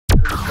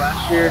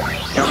last year.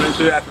 Coming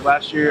into it after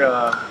last year,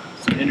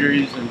 some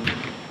injuries and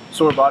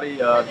sore body,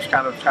 just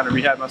kind of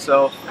rehab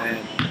myself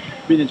and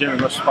be in the gym as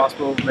much as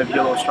possible, maybe get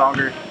a little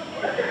stronger,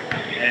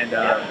 and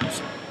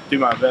just do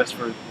my best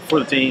for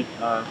the team,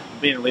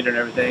 being a leader and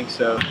everything.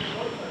 So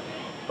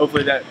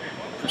hopefully that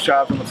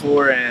strives on the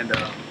floor and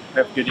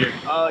have a good year.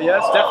 Yeah,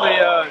 it's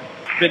definitely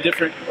been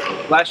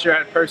different. Last year I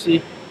had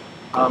Percy.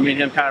 Me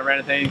and him kind of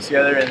ran things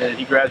together, and then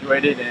he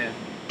graduated, and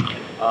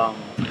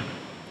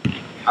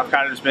I've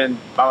kind of just been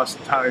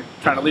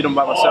trying to lead them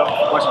by myself.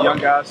 A bunch of young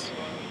guys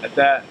at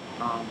that,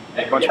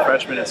 a bunch of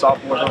freshmen and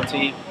sophomores on the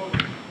team.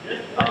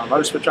 I've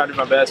just been trying to do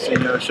my best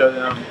to show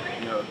them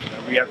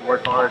that we have to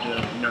work hard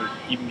to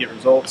even get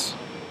results.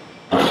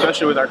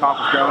 Especially with our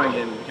conference growing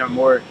and becoming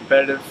more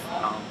competitive,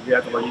 we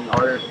have to work even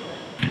harder.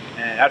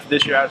 And after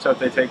this year, I just hope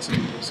they take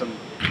some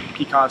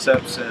key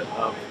concepts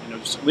of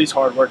just at least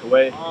hard work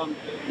away.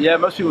 Yeah,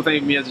 most people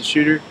think of me as a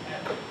shooter.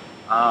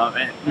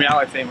 And I mean, I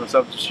like to think of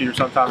myself as a shooter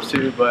sometimes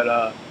too,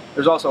 but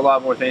there's also a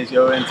lot more things that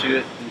go into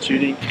it than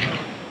shooting.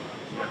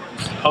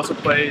 Just hustle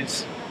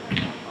plays,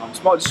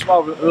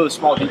 really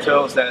small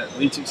details that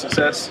lead to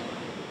success.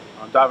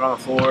 Diving on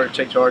the floor,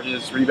 take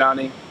charges,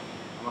 rebounding.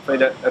 I'm afraid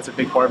that's a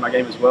big part of my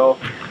game as well.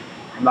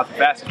 I'm not the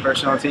fastest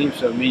person on the team,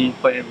 so me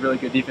playing really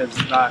good defense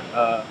is not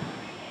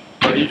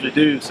what I usually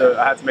do. So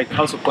I have to make the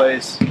hustle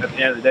plays at the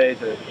end of the day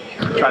to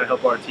try to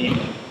help our team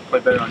play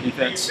better on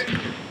defense,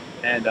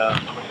 and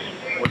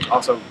which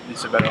also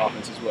leads to better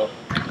offense as well.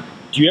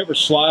 Do you ever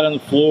slide on the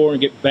floor and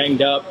get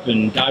banged up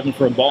and dive in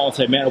for a ball and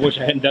say, "Man, I wish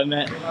I hadn't done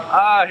that"?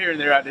 Here and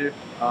there I do.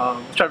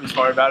 Try to be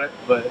smart about it,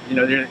 but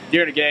during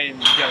a game,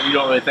 you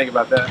don't really think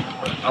about that.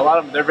 But a lot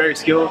of them, they're very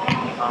skilled.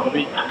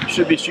 We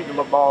should be shooting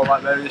the ball a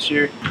lot better this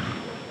year.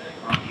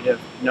 We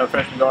have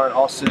freshman guard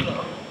Austin,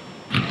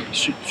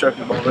 stroking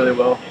the ball really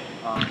well.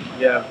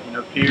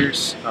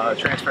 Pierce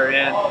transfer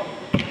in.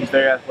 He's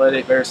very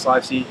athletic, very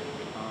slicey.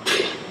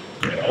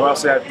 We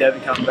also have Devin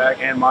coming back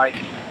and Mike.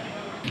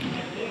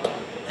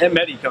 And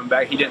Mehdi coming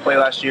back. He didn't play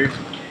last year.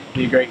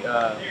 Be a great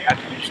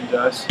attribution to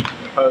us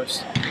in the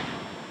post.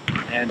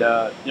 And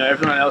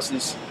everyone else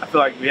is. I feel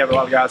like we have a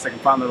lot of guys that can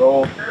find the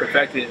role,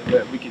 perfect it,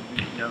 that we could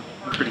be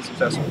pretty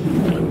successful.